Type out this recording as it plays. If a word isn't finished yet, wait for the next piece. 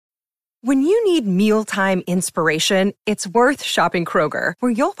When you need mealtime inspiration, it's worth shopping Kroger,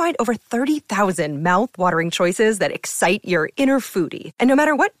 where you'll find over 30,000 mouth-watering choices that excite your inner foodie. And no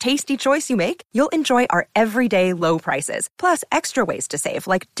matter what tasty choice you make, you'll enjoy our everyday low prices, plus extra ways to save,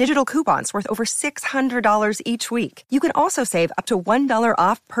 like digital coupons worth over $600 each week. You can also save up to $1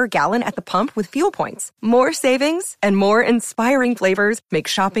 off per gallon at the pump with fuel points. More savings and more inspiring flavors make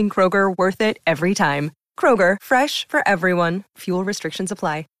shopping Kroger worth it every time. Kroger, fresh for everyone. Fuel restrictions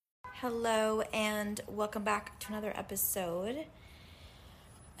apply. Hello and welcome back to another episode.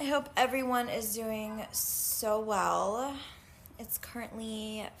 I hope everyone is doing so well. It's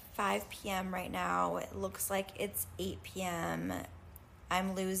currently 5 p.m. right now. It looks like it's 8 p.m.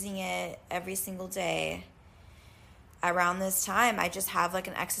 I'm losing it every single day. Around this time, I just have like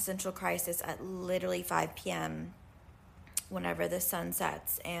an existential crisis at literally 5 p.m. whenever the sun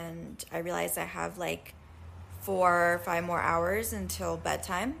sets, and I realize I have like 4 or 5 more hours until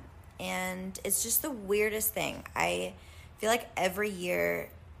bedtime. And it's just the weirdest thing. I feel like every year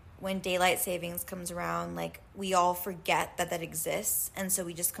when daylight savings comes around, like we all forget that exists. And so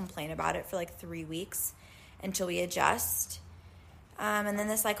we just complain about it for like 3 weeks until we adjust. And then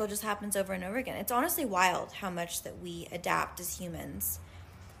the cycle just happens over and over again. It's honestly wild how much that we adapt as humans.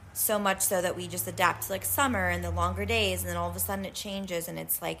 So much so that we just adapt to like summer and the longer days. And then all of a sudden it changes and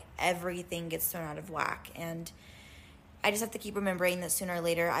it's like everything gets thrown out of whack. And I just have to keep remembering that sooner or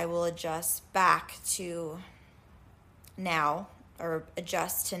later I will adjust back to now, or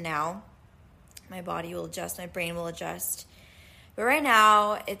adjust to now. My body will adjust, my brain will adjust. But right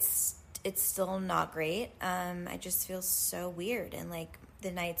now, it's still not great. I just feel so weird, and like the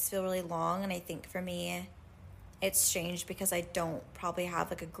nights feel really long. And I think for me, it's strange because I don't probably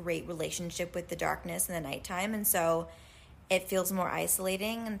have like a great relationship with the darkness and the nighttime, and so it feels more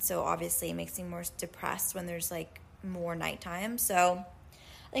isolating. And so obviously it makes me more depressed when there's like more nighttime. So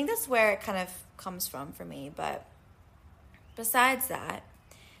I think that's where it kind of comes from for me. But besides that,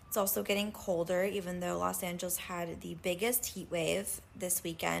 it's also getting colder, even though Los Angeles had the biggest heat wave this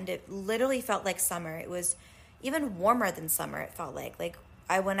weekend. It literally felt like summer. It was even warmer than summer, it felt like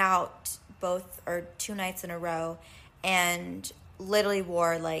I went out 2 nights in a row and literally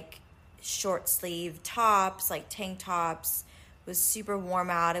wore like short sleeve tops, like tank tops. It was super warm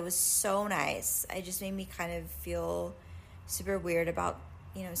out. It was so nice. It just made me kind of feel super weird about,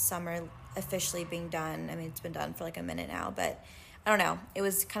 summer officially being done. I mean, it's been done for like a minute now, but I don't know. It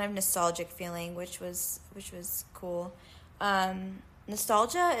was kind of nostalgic feeling, which was cool.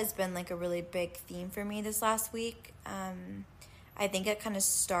 Nostalgia has been like a really big theme for me this last week. I think it kind of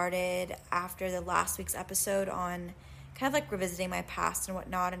started after the last week's episode on kind of like revisiting my past and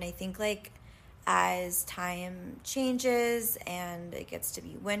whatnot. And I think like as time changes and it gets to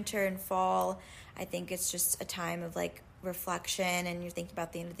be winter and fall, I think it's just a time of like reflection, and you're thinking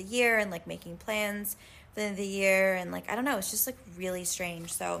about the end of the year and like making plans for the end of the year, and like I don't know, it's just like really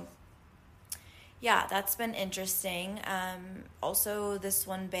strange. So yeah, that's been interesting. Also, this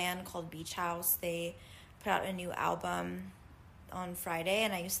one band called Beach House, they put out a new album on Friday,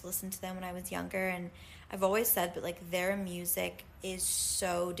 and I used to listen to them when I was younger, and I've always said, but like their music is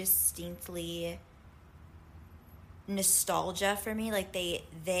so distinctly nostalgia for me. Like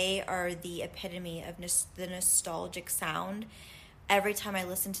they are the epitome of the nostalgic sound. Every time I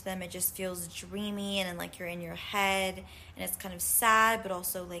listen to them, it just feels dreamy and like you're in your head, and it's kind of sad but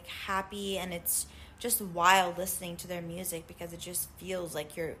also like happy, and it's just wild listening to their music because it just feels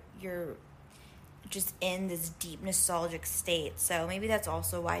like you're just in this deep nostalgic state. So maybe that's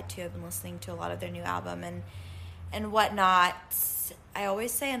also why too I've been listening to a lot of their new album and whatnot. I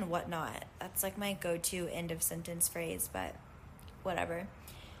always say and whatnot. That's like my go-to end of sentence phrase, but whatever.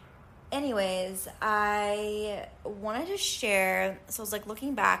 Anyways, I wanted to share, so I was like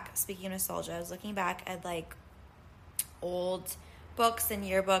looking back, speaking of nostalgia, I was looking back at like old books and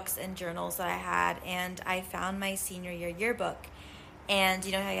yearbooks and journals that I had, and I found my senior year yearbook. And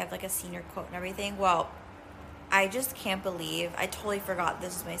you know how you have like a senior quote and everything? Well, I just can't believe, I totally forgot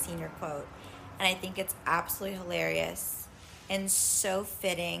this is my senior quote. And I think it's absolutely hilarious and so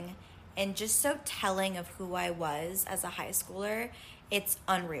fitting and just so telling of who I was as a high schooler. It's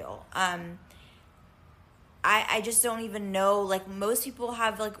unreal. I just don't even know, like most people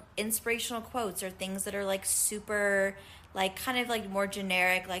have like inspirational quotes or things that are like super, like kind of like more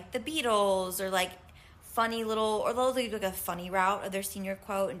generic, like the Beatles, or like funny little, or they'll do like a funny route of their senior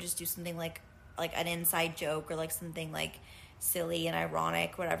quote and just do something like an inside joke or like something like silly and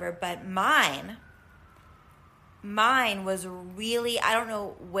ironic, whatever. But mine was really, I don't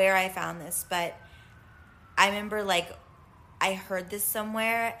know where I found this, but I remember like I heard this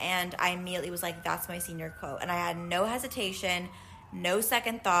somewhere and I immediately was like, that's my senior quote. And I had no hesitation, No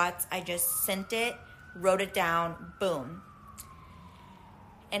second thoughts. I just sent it, wrote it down, boom.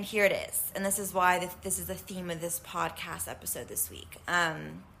 And here it is. And this is why this is the theme of this podcast episode this week.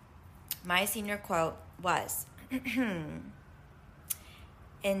 My senior quote was,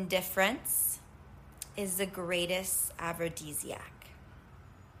 indifference is the greatest aphrodisiac.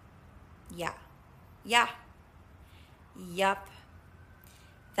 Yeah. Yup.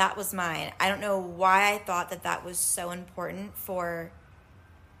 That was mine. I don't know why I thought that was so important for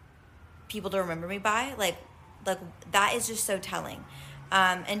people to remember me by. Like that is just so telling.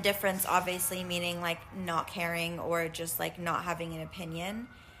 Indifference, obviously, meaning like not caring or just like not having an opinion,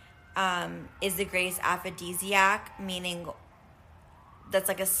 is the greatest aphrodisiac, meaning that's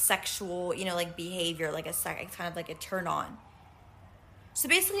like a sexual, like behavior, like it's kind of like a turn on. So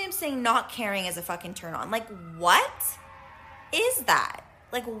basically I'm saying not caring is a fucking turn on. Like, what is that?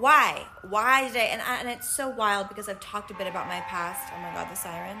 Like, why? Why did I, and it's so wild because I've talked a bit about my past. Oh my God, the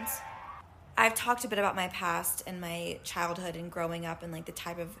sirens. I've talked a bit about my past and my childhood and growing up and like the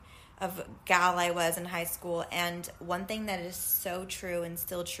type of gal I was in high school. And one thing that is so true and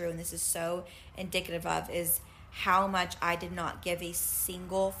still true, and this is so indicative of, is how much I did not give a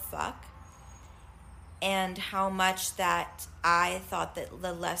single fuck, and how much that I thought that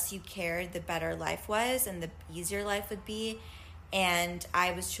the less you cared, the better life was and the easier life would be. And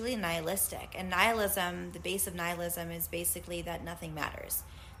I was truly nihilistic. And nihilism, the base of nihilism is basically that nothing matters.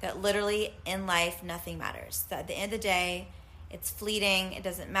 That literally in life, nothing matters. That at the end of the day, it's fleeting. It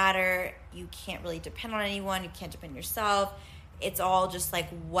doesn't matter. You can't really depend on anyone. You can't depend on yourself. It's all just like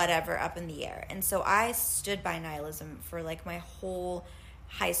whatever, up in the air. And so I stood by nihilism for like my whole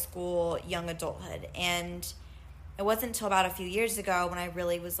high school, young adulthood. And it wasn't until about a few years ago when I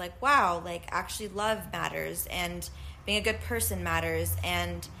really was like, wow, like actually love matters, and being a good person matters,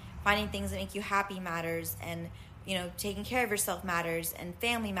 and finding things that make you happy matters, and taking care of yourself matters, and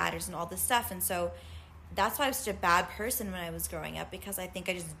family matters, and all this stuff. And so that's why I was such a bad person when I was growing up, because I think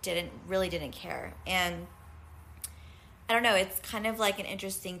I just didn't care. And I don't know, it's kind of like an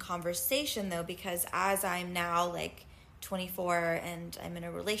interesting conversation though, because as I'm now like 24 and I'm in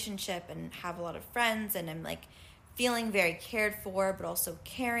a relationship and have a lot of friends, and I'm like feeling very cared for, but also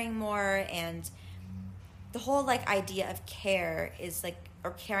caring more, and the whole like idea of care is like,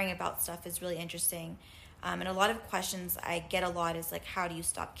 or caring about stuff is really interesting. And a lot of questions I get a lot is like, how do you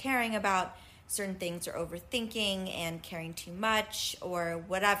stop caring about certain things, or overthinking and caring too much or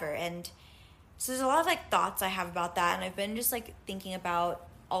whatever? And so there's a lot of like thoughts I have about that. And I've been just like thinking about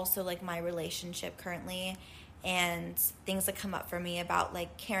also like my relationship currently, and things that come up for me about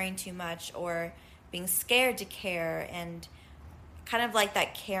like caring too much or being scared to care, and kind of like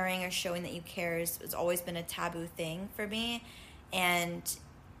that caring or showing that you care has always been a taboo thing for me. And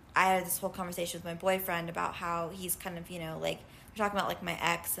I had this whole conversation with my boyfriend about how he's kind of, like we're talking about like my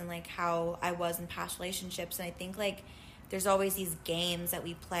ex and like how I was in past relationships. And I think like there's always these games that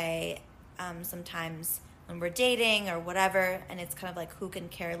we play sometimes when we're dating or whatever, and it's kind of like who can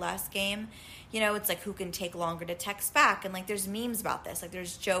care less game. It's like who can take longer to text back, and like there's memes about this, like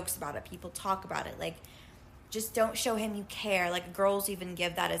there's jokes about it, people talk about it, like just don't show him you care. Like girls even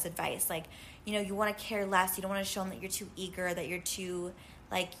give that as advice, like you want to care less, you don't want to show him that you're too eager, that you're too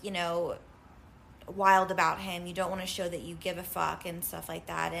like wild about him, you don't want to show that you give a fuck and stuff like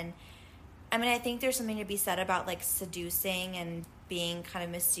that. And I mean, I think there's something to be said about like seducing and being kind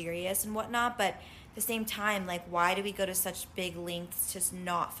of mysterious and whatnot, but at the same time, like why do we go to such big lengths to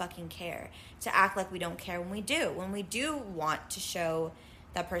not fucking care, to act like we don't care when we do want to show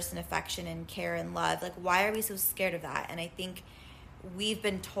that person affection and care and love? Like why are we so scared of that? And I think we've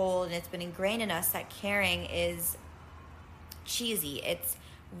been told, and it's been ingrained in us, that caring is cheesy, it's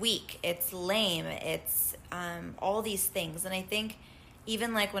weak, it's lame, it's all these things. And I think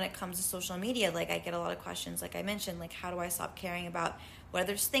even like when it comes to social media, like I get a lot of questions, like I mentioned, like how do I stop caring about what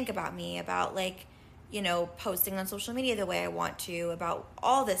others think about me, about like posting on social media the way I want to, about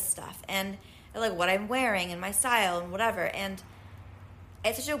all this stuff, and like what I'm wearing and my style and whatever. And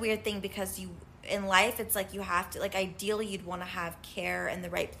it's such a weird thing, because in life, it's like you have to, like ideally you'd want to have care in the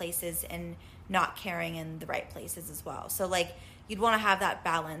right places and not caring in the right places as well. So like you'd want to have that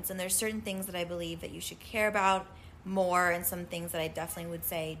balance, and there's certain things that I believe that you should care about more, and some things that I definitely would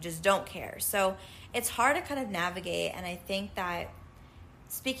say just don't care. So it's hard to kind of navigate. And I think that,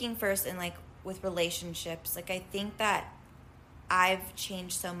 speaking first in like with relationships, like I think that I've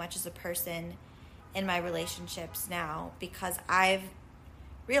changed so much as a person in my relationships now, because I've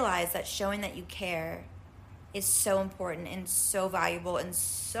realized that showing that you care is so important and so valuable and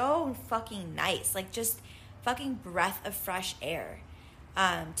so fucking nice, like just fucking breath of fresh air.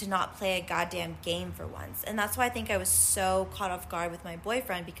 to not play a goddamn game for once. And that's why I think I was so caught off guard with my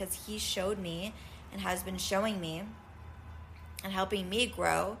boyfriend, because he showed me and has been showing me and helping me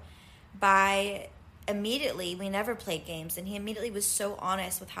grow by immediately, we never played games, and he immediately was so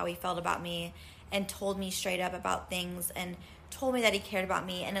honest with how he felt about me and told me straight up about things and told me that he cared about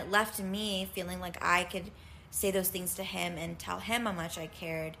me, and it left me feeling like I could say those things to him and tell him how much I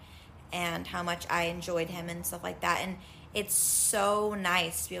cared and how much I enjoyed him and stuff like that. And it's so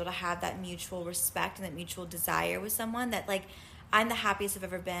nice to be able to have that mutual respect and that mutual desire with someone that, like, I'm the happiest I've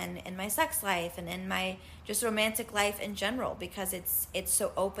ever been in my sex life and in my just romantic life in general, because it's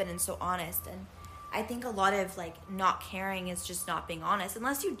so open and so honest. And I think a lot of, like, not caring is just not being honest.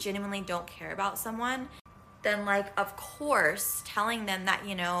 Unless you genuinely don't care about someone, then, like, of course, telling them that,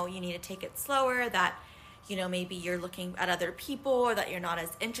 you know, you need to take it slower, that, you know, maybe you're looking at other people or that you're not as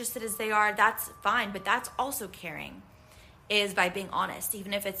interested as they are, that's fine. But that's also caring, is by being honest.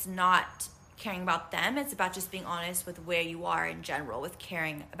 Even if it's not caring about them, it's about just being honest with where you are in general with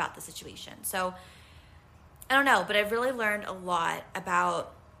caring about the situation. So, I don't know, but I've really learned a lot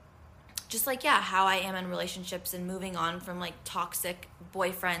about just, like, yeah, how I am in relationships and moving on from, like, toxic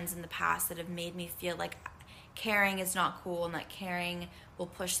boyfriends in the past that have made me feel like caring is not cool and that caring will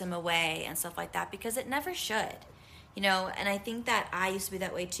push them away and stuff like that, because it never should, you know. And I think that I used to be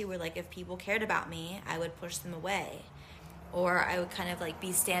that way too, where, like, if people cared about me, I would push them away, or I would kind of, like,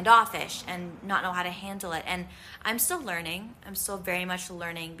 be standoffish and not know how to handle it. And I'm still learning. I'm still very much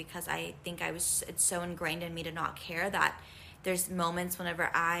learning, because I think it's so ingrained in me to not care that there's moments whenever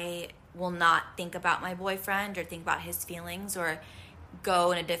I will not think about my boyfriend or think about his feelings or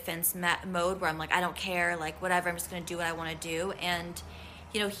go in a defense mode where I'm like, I don't care, like, whatever, I'm just going to do what I want to do. And,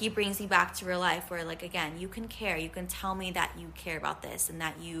 you know, he brings me back to real life where, like, again, you can care. You can tell me that you care about this and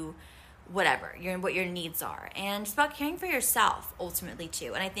that you, whatever, what your needs are. And it's about caring for yourself ultimately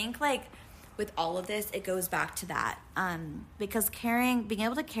too. And I think, like, with all of this, it goes back to that. Because being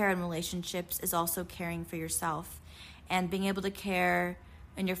able to care in relationships is also caring for yourself, and being able to care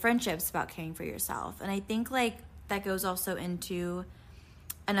in your friendships about caring for yourself. And I think, like, that goes also into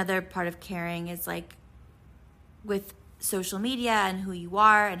another part of caring is, like, with social media and who you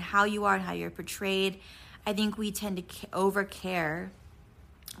are and how you're portrayed. I think we tend to over care.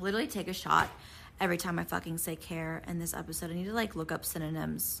 Literally take a shot every time I fucking say care in this episode. I need to, like, look up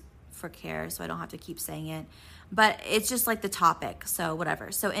synonyms for care so I don't have to keep saying it. But it's just, like, the topic, so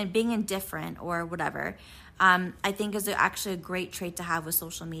whatever. So in being indifferent or whatever, I think is actually a great trait to have with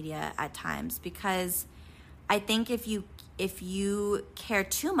social media at times, because I think if you care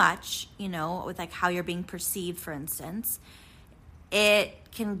too much, you know, with, like, how you're being perceived, for instance, it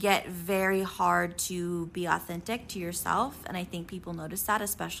can get very hard to be authentic to yourself. And I think people notice that,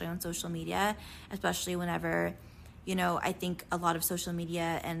 especially on social media, especially whenever, you know, I think a lot of social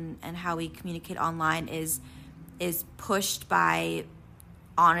media and how we communicate online is pushed by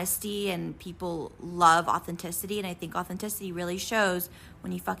honesty, and people love authenticity. And I think authenticity really shows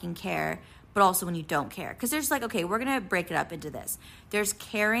when you fucking care, but also when you don't care. Because there's, like, okay, we're going to break it up into this. There's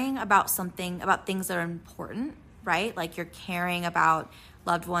caring about things that are important, right? Like, you're caring about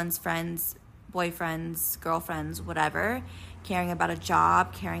loved ones, friends, boyfriends, girlfriends, whatever. Caring about a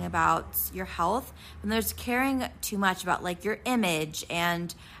job, caring about your health. And there's caring too much about, like, your image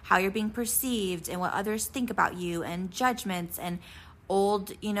and how you're being perceived and what others think about you and judgments and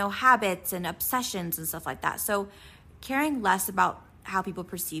old, you know, habits and obsessions and stuff like that. So caring less about how people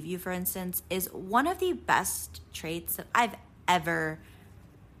perceive you, for instance, is one of the best traits that I've ever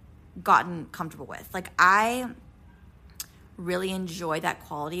gotten comfortable with. Like, I really enjoy that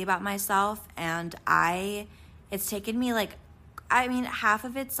quality about myself, and it's taken me, like, I mean, half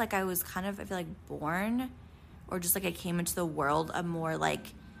of it's, like, I was kind of, I feel like, born, or just, like, I came into the world a more,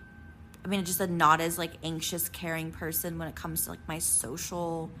 like, I mean, just a not as, like, anxious, caring person when it comes to, like, my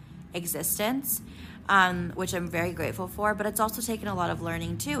social existence, which I'm very grateful for. But it's also taken a lot of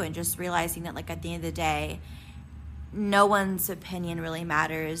learning too, and just realizing that, like, at the end of the day, no one's opinion really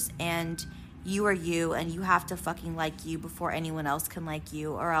matters, and you are you, and you have to fucking like you before anyone else can like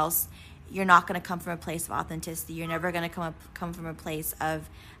you, or else you're not going to come from a place of authenticity. You're never going to come from a place of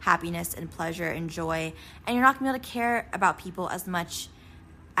happiness and pleasure and joy, and you're not going to be able to care about people as much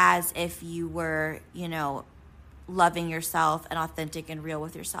as if you were, you know, loving yourself and authentic and real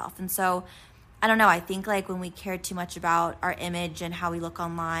with yourself. And so, I don't know, I think, like, when we care too much about our image and how we look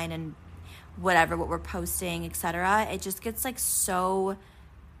online and whatever, what we're posting, etc., it just gets, like, so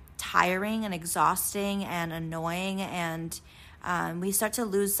tiring and exhausting and annoying, and we start to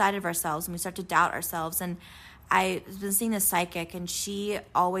lose sight of ourselves, and we start to doubt ourselves. And I've been seeing this psychic, and she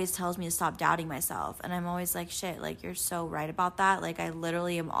always tells me to stop doubting myself. And I'm always like, shit, like, you're so right about that. Like, I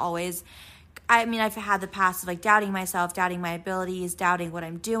literally am always, I mean, I've had the past of like doubting myself, doubting my abilities, doubting what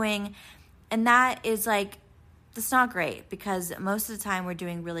I'm doing. And that is like, that's not great, because most of the time we're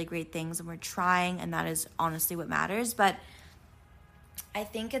doing really great things and we're trying, and that is honestly what matters. But I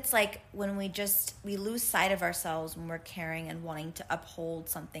think it's like when we lose sight of ourselves when we're caring and wanting to uphold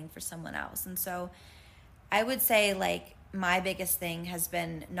something for someone else. And so I would say, like, my biggest thing has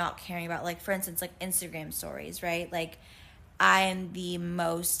been not caring about, like, for instance, like Instagram stories, right? Like, I am the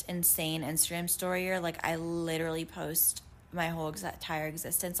most insane Instagram storyer. Like, I literally post my whole entire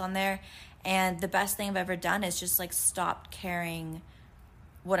existence on there. And the best thing I've ever done is just, like, stop caring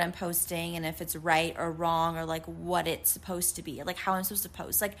what I'm posting and if it's right or wrong, or like what it's supposed to be, like how I'm supposed to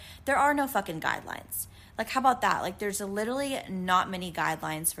post. Like, there are no fucking guidelines. Like, how about that? Like, there's literally not many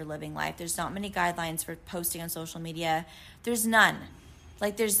guidelines for living life. There's not many guidelines for posting on social media. There's none.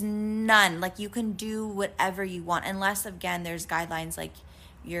 Like, there's none. Like, you can do whatever you want, unless, again, there's guidelines like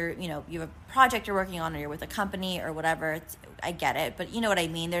you have a project you're working on, or you're with a company or whatever. I get it, but you know what I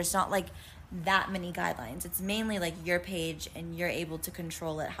mean? There's not like that many guidelines. It's mainly like your page, and you're able to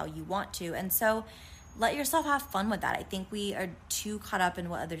control it how you want to. And so let yourself have fun with that. I think we are too caught up in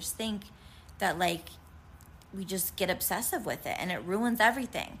what others think that, like, we just get obsessive with it, and it ruins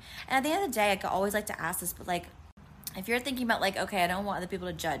everything. And at the end of the day, I always like to ask this, but like, if you're thinking about like, okay, I don't want other people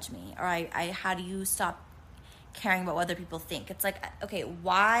to judge me, or I how do you stop caring about what other people think? It's like, okay,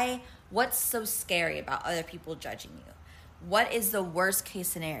 what's so scary about other people judging you? What is the worst case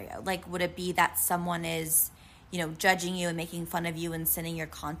scenario? Like, would it be that someone is, judging you and making fun of you and sending your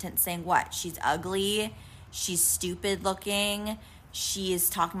content saying what? She's ugly, she's stupid looking, she is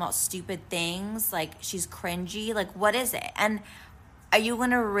talking about stupid things, like she's cringy. Like, what is it? And are you going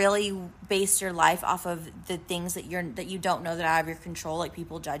to really base your life off of the things that you don't know that are out of your control, like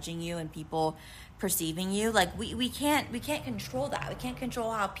people judging you and people perceiving you? Like, we can't control that. We can't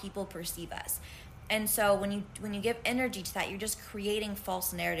control how people perceive us. And so when you give energy to that, you're just creating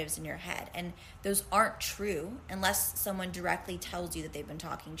false narratives in your head. And those aren't true unless someone directly tells you that they've been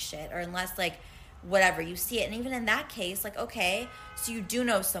talking shit, or unless, like, whatever, you see it. And even in that case, like, okay, so you do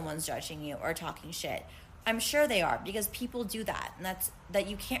know someone's judging you or talking shit. I'm sure they are, because people do that. And that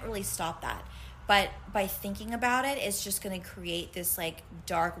you can't really stop that. But by thinking about it, it's just going to create this, like,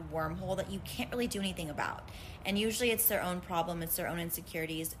 dark wormhole that you can't really do anything about. And usually it's their own problem. It's their own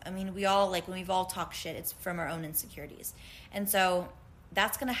insecurities. I mean, we all, like, when we've all talked shit, it's from our own insecurities. And so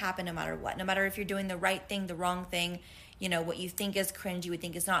that's going to happen no matter what. No matter if you're doing the right thing, the wrong thing, what you think is cringy, you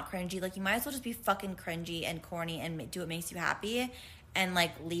think is not cringy. Like, you might as well just be fucking cringy and corny and do what makes you happy, and,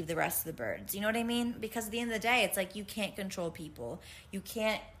 like, leave the rest of the birds. You know what I mean? Because at the end of the day, it's like, you can't control people. You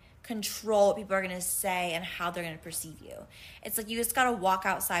can't control what people are going to say and how they're going to perceive you. It's like, you just got to walk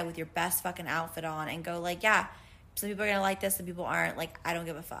outside with your best fucking outfit on and go, like, yeah, some people are going to like this, some people aren't. Like, I don't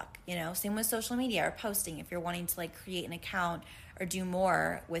give a fuck. Same with social media or posting. If you're wanting to, like, create an account or do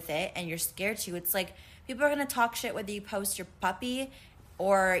more with it and you're scared to, it's like, people are going to talk shit whether you post your puppy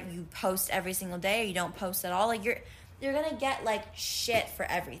or you post every single day or you don't post at all. Like, you're going to get, like, shit for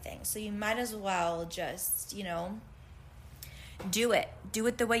everything. So you might as well just, do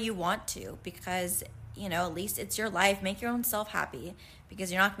it the way you want to, because at least it's your life. Make your own self happy,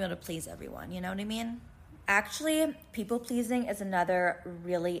 because you're not gonna be able to please everyone. You know what I mean? Actually, people pleasing is another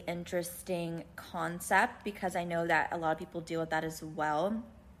really interesting concept, because I know that a lot of people deal with that as well.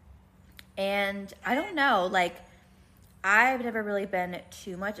 And I don't know, like, I've never really been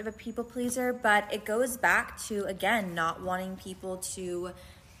too much of a people pleaser, but it goes back to, again, not wanting people to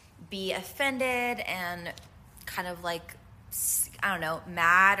be offended and kind of like, I don't know,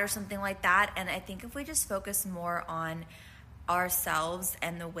 mad or something like that. And I think if we just focus more on ourselves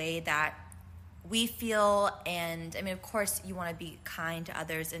and the way that we feel, and I mean, of course, you want to be kind to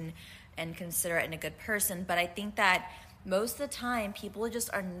others and considerate and a good person, but I think that most of the time people just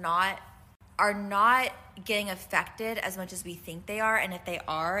are not getting affected as much as we think they are. And if they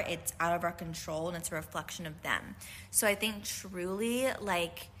are, it's out of our control and it's a reflection of them. So I think truly,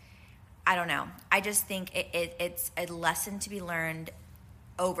 like, I don't know. I just think it's a lesson to be learned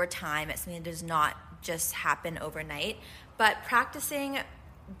over time. It's something that does not just happen overnight. But practicing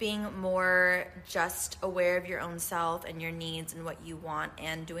being more just aware of your own self and your needs and what you want,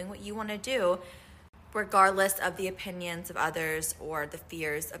 and doing what you want to do, regardless of the opinions of others or the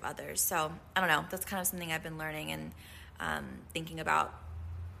fears of others. So I don't know. That's kind of something I've been learning and thinking about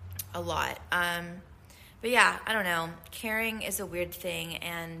a lot. But yeah, I don't know. Caring is a weird thing,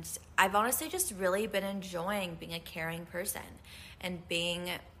 and I've honestly just really been enjoying being a caring person and being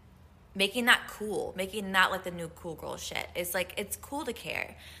making that cool, making that like the new cool girl shit. It's like, it's cool to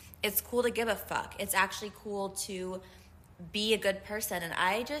care. It's cool to give a fuck. It's actually cool to be a good person. And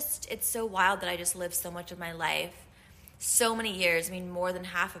it's so wild that I just lived so much of my life, so many years, I mean, more than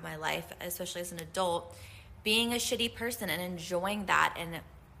half of my life, especially as an adult, being a shitty person and enjoying that and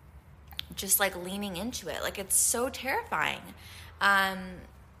just like leaning into it. Like, it's so terrifying.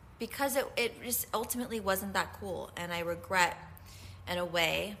 Because it just ultimately wasn't that cool. And I regret, in a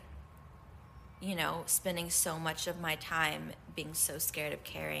way, you know, spending so much of my time being so scared of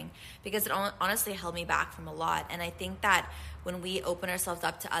caring, because it honestly held me back from a lot. And I think that when we open ourselves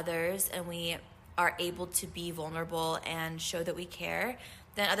up to others and we are able to be vulnerable and show that we care,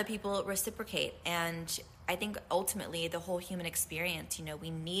 then other people reciprocate. And I think ultimately the whole human experience, you know, we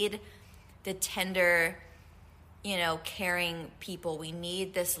need the tender, you know, caring people. We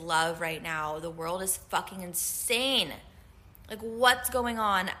need this love right now. The world is fucking insane. Like, what's going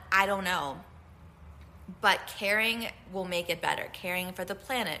on? I don't know. But caring will make it better. Caring for the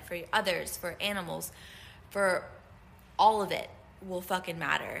planet, for others, for animals, for all of it will fucking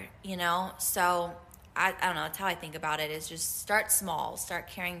matter, you know? So, I don't know. That's how I think about it, is just start small. Start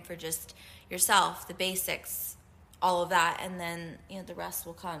caring for just yourself, the basics, all of that. And then, you know, the rest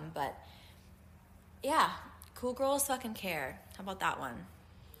will come. But, yeah, cool girls fucking care. How about that one?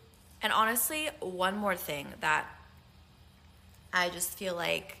 And honestly, one more thing that I just feel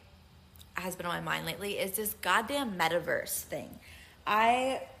like has been on my mind lately is this goddamn metaverse thing.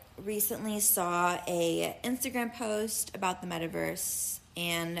 I recently saw a Instagram post about the metaverse,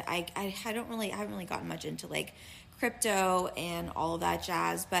 and I haven't really gotten much into like crypto and all of that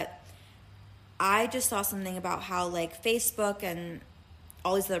jazz, but I just saw something about how like Facebook and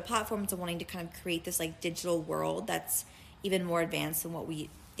all these other platforms are wanting to kind of create this like digital world that's even more advanced than what we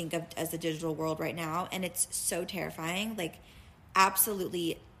think of as the digital world right now. And it's so terrifying, like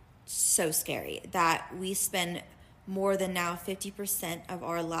absolutely so scary, that we spend more than now 50% of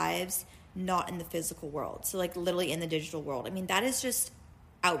our lives not in the physical world. So like literally in the digital world. I mean, that is just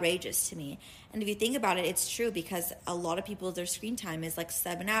outrageous to me. And if you think about it, it's true, because a lot of people, their screen time is like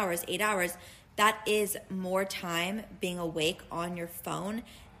 7 hours, 8 hours. That is more time being awake on your phone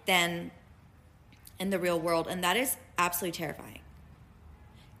than in the real world. And that is absolutely terrifying.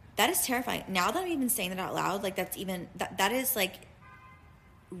 That is terrifying. Now that I'm even saying that out loud, like that is like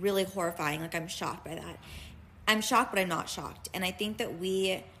really horrifying. Like, I'm shocked by that. I'm shocked, but I'm not shocked. And I think that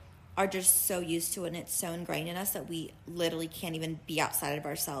we are just so used to it, and it's so ingrained in us that we literally can't even be outside of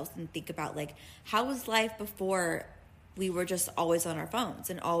ourselves and think about like, how was life before we were just always on our phones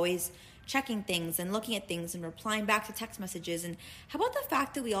and always checking things and looking at things and replying back to text messages? And how about the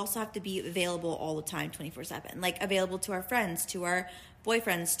fact that we also have to be available all the time, 24/7, like available to our friends, to our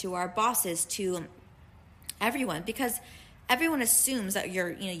boyfriends, to our bosses, to everyone, because everyone assumes that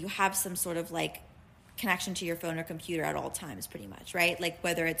you have some sort of like connection to your phone or computer at all times, pretty much, right? Like,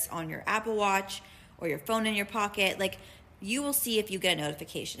 whether it's on your Apple Watch or your phone in your pocket, like you will see if you get a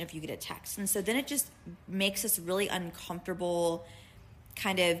notification, if you get a text. And so then it just makes this really uncomfortable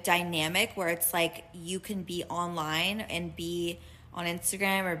kind of dynamic where it's like you can be online and be on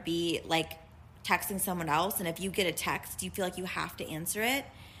Instagram or be like texting someone else, and if you get a text, you feel like you have to answer it,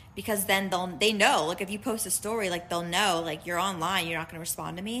 because then they know, like if you post a story, like they'll know like you're online, you're not going to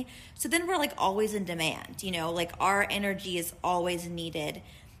respond to me. So then we're like always in demand, you know, like our energy is always needed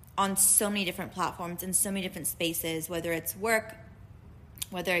on so many different platforms in so many different spaces, whether it's work,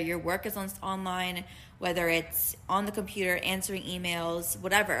 whether your work is online, whether it's on the computer, answering emails,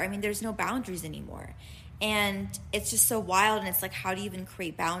 whatever. I mean, there's no boundaries anymore. And it's just so wild. And it's like, how do you even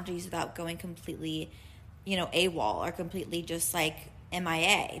create boundaries without going completely, you know, AWOL or completely just like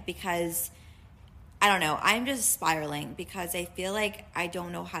MIA? Because I don't know, I'm just spiraling, because I feel like I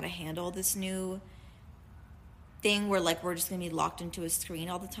don't know how to handle this new thing where like we're just gonna be locked into a screen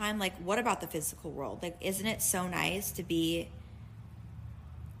all the time. Like, what about the physical world? Like, isn't it so nice to be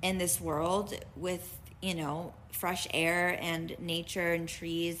in this world with, you know, fresh air and nature and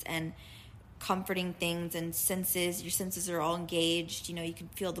trees and comforting things and senses? Your senses are all engaged. You know, you can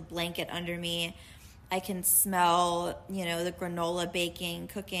feel the blanket under me. I can smell, you know, the granola baking,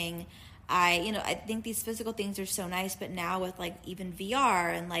 cooking. I think these physical things are so nice, but now with like even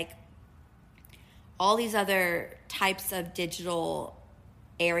VR and like all these other types of digital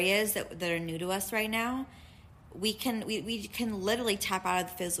areas that are new to us right now, we can literally tap out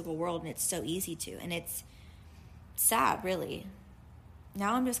of the physical world, and it's so easy to, and it's sad, really.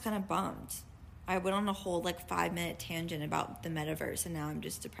 Now I'm just kind of bummed. I went on a whole like 5-minute tangent about the metaverse, and now I'm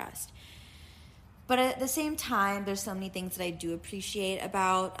just depressed. But at the same time, there's so many things that I do appreciate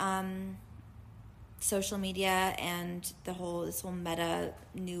about social media and this whole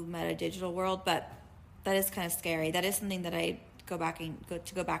new meta digital world, but that is kind of scary. That is something that I go back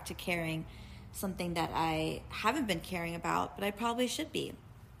to caring, something that I haven't been caring about, but I probably should be.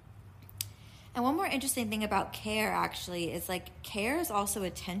 And one more interesting thing about care actually is like care is also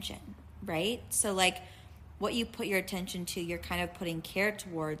attention, right? So like what you put your attention to, you're kind of putting care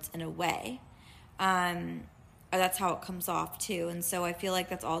towards in a way. Or that's how it comes off too. And so I feel like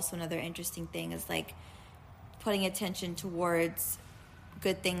that's also another interesting thing is like putting attention towards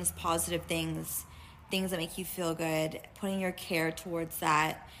good things, positive things, things that make you feel good, putting your care towards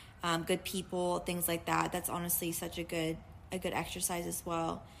that, good people, things like that. That's honestly such a good exercise as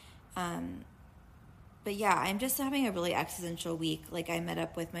well. But yeah, I'm just having a really existential week. Like I met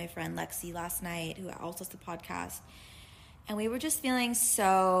up with my friend Lexi last night, who also has the podcast, and we were just feeling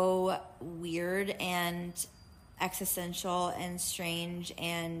so weird and existential and strange,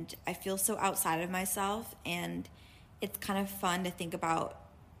 and I feel so outside of myself, and it's kind of fun to think about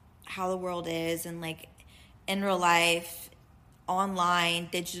how the world is and like in real life, online,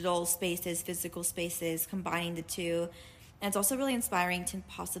 digital spaces, physical spaces, combining the two. And it's also really inspiring to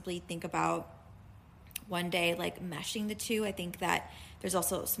possibly think about one day like meshing the two. I think that there's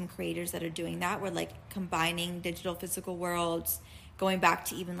also some creators that are doing that, where like combining digital physical worlds, going back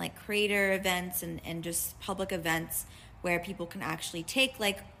to even like creator events and just public events where people can actually take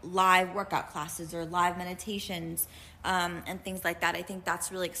like live workout classes or live meditations and things like that. I think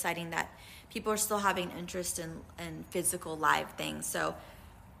that's really exciting that people are still having interest in physical live things. So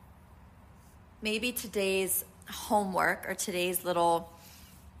maybe today's homework or today's little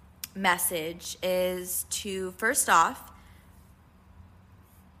message is to, first off,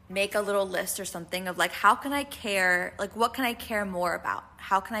 make a little list or something of like, how can I care? Like, what can I care more about?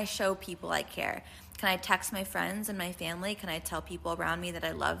 How can I show people I care? Can I text my friends and my family? Can I tell people around me that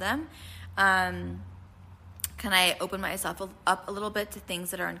I love them? Can I open myself up a little bit to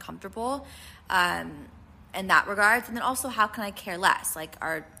things that are uncomfortable in that regards? And then also, how can I care less? Like,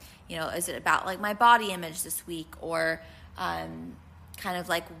 is it about like my body image this week, or kind of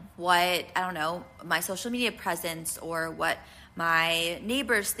like what, I don't know, my social media presence, or what my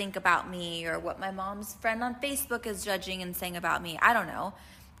neighbors think about me, or what my mom's friend on Facebook is judging and saying about me. I don't know.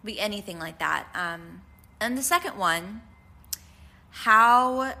 Be anything like that. And the second one,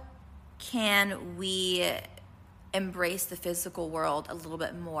 how can we embrace the physical world a little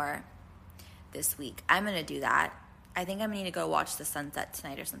bit more this week? I'm going to do that. I think I need to go watch the sunset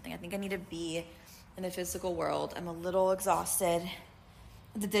tonight or something. I think I need to be in the physical world. I'm a little exhausted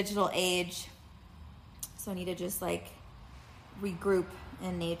with the digital age, so I need to just like regroup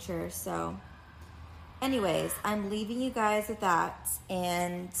in nature. So anyways, I'm leaving you guys with that.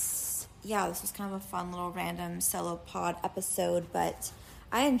 And yeah, this was kind of a fun little random solo pod episode, but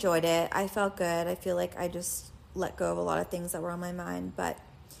I enjoyed it. I felt good. I feel like I just let go of a lot of things that were on my mind. But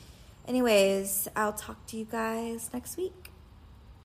anyways, I'll talk to you guys next week.